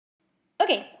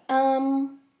Okay,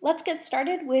 let's get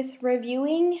started with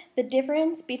reviewing the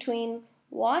difference between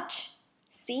watch,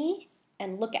 see,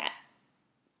 and look at.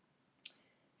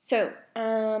 So,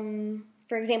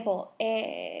 for example,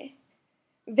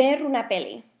 ver una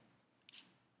peli.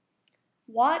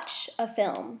 Watch a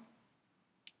film.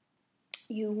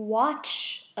 You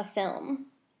watch a film.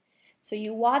 So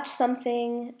you watch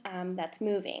something that's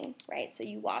moving, right? So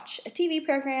you watch a TV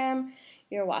program,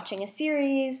 you're watching a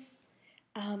series,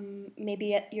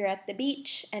 maybe you're at the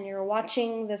beach and you're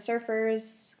watching the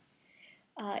surfers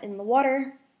in the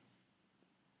water.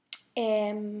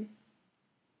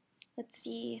 Let's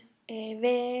see,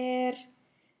 ver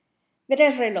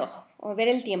el reloj or ver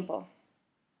el tiempo.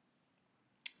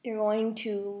 You're going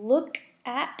to look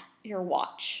at your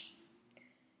watch.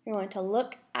 You're going to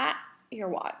look at your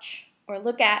watch or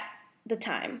look at the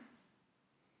time.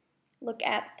 Look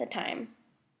at the time.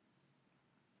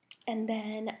 And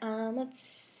then, let's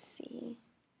see.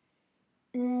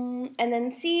 And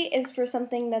then see is for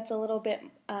something that's a little bit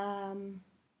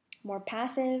more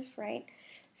passive, right?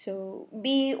 So,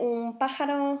 vi un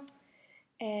pájaro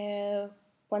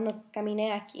cuando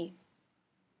caminé aquí.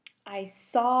 I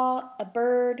saw a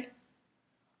bird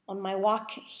on my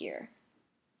walk here.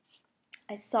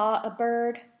 I saw a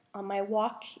bird on my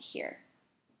walk here.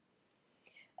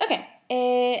 Okay,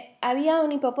 había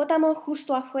un hipopótamo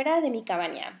justo afuera de mi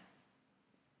cabaña.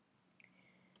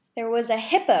 There was a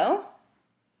hippo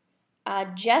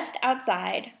just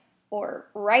outside or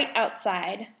right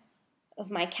outside of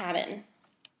my cabin.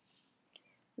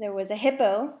 There was a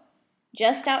hippo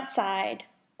just outside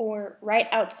or right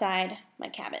outside my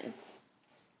cabin.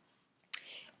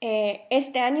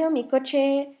 Este año mi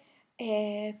coche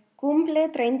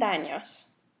cumple 30 años.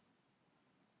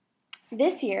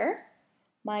 This year,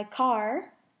 my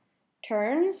car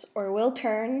turns or will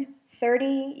turn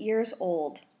 30 years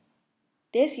old.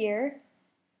 This year,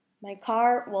 my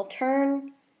car will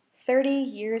turn 30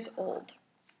 years old.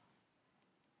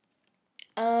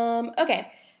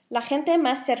 Okay, la gente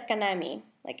más cercana a mí,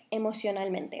 like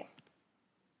emocionalmente.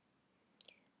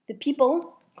 The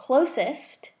people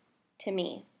closest to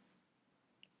me.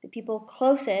 The people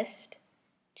closest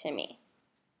to me.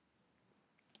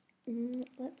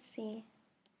 Let's see.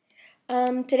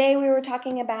 Today we were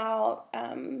talking about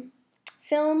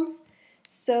films.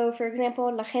 So, for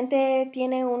example, la gente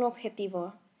tiene un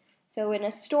objetivo. So, in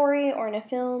a story or in a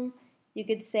film, you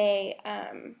could say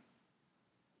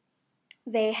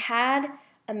they had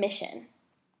a mission.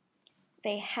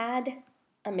 They had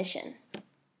a mission.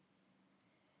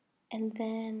 And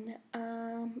then,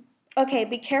 okay,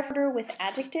 be careful with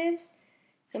adjectives.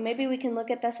 So maybe we can look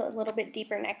at this a little bit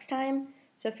deeper next time.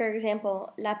 So, for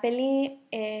example, la peli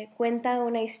cuenta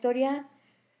una historia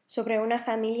sobre una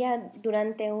familia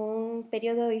durante un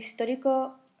periodo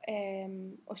histórico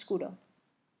oscuro.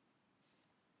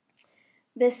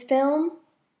 This film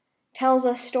tells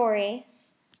a story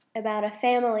about a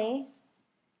family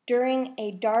during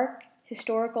a dark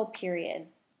historical period.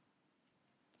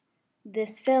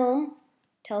 This film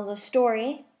tells a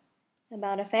story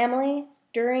about a family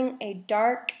during a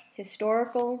dark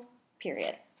historical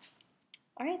period.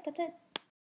 All right, that's it.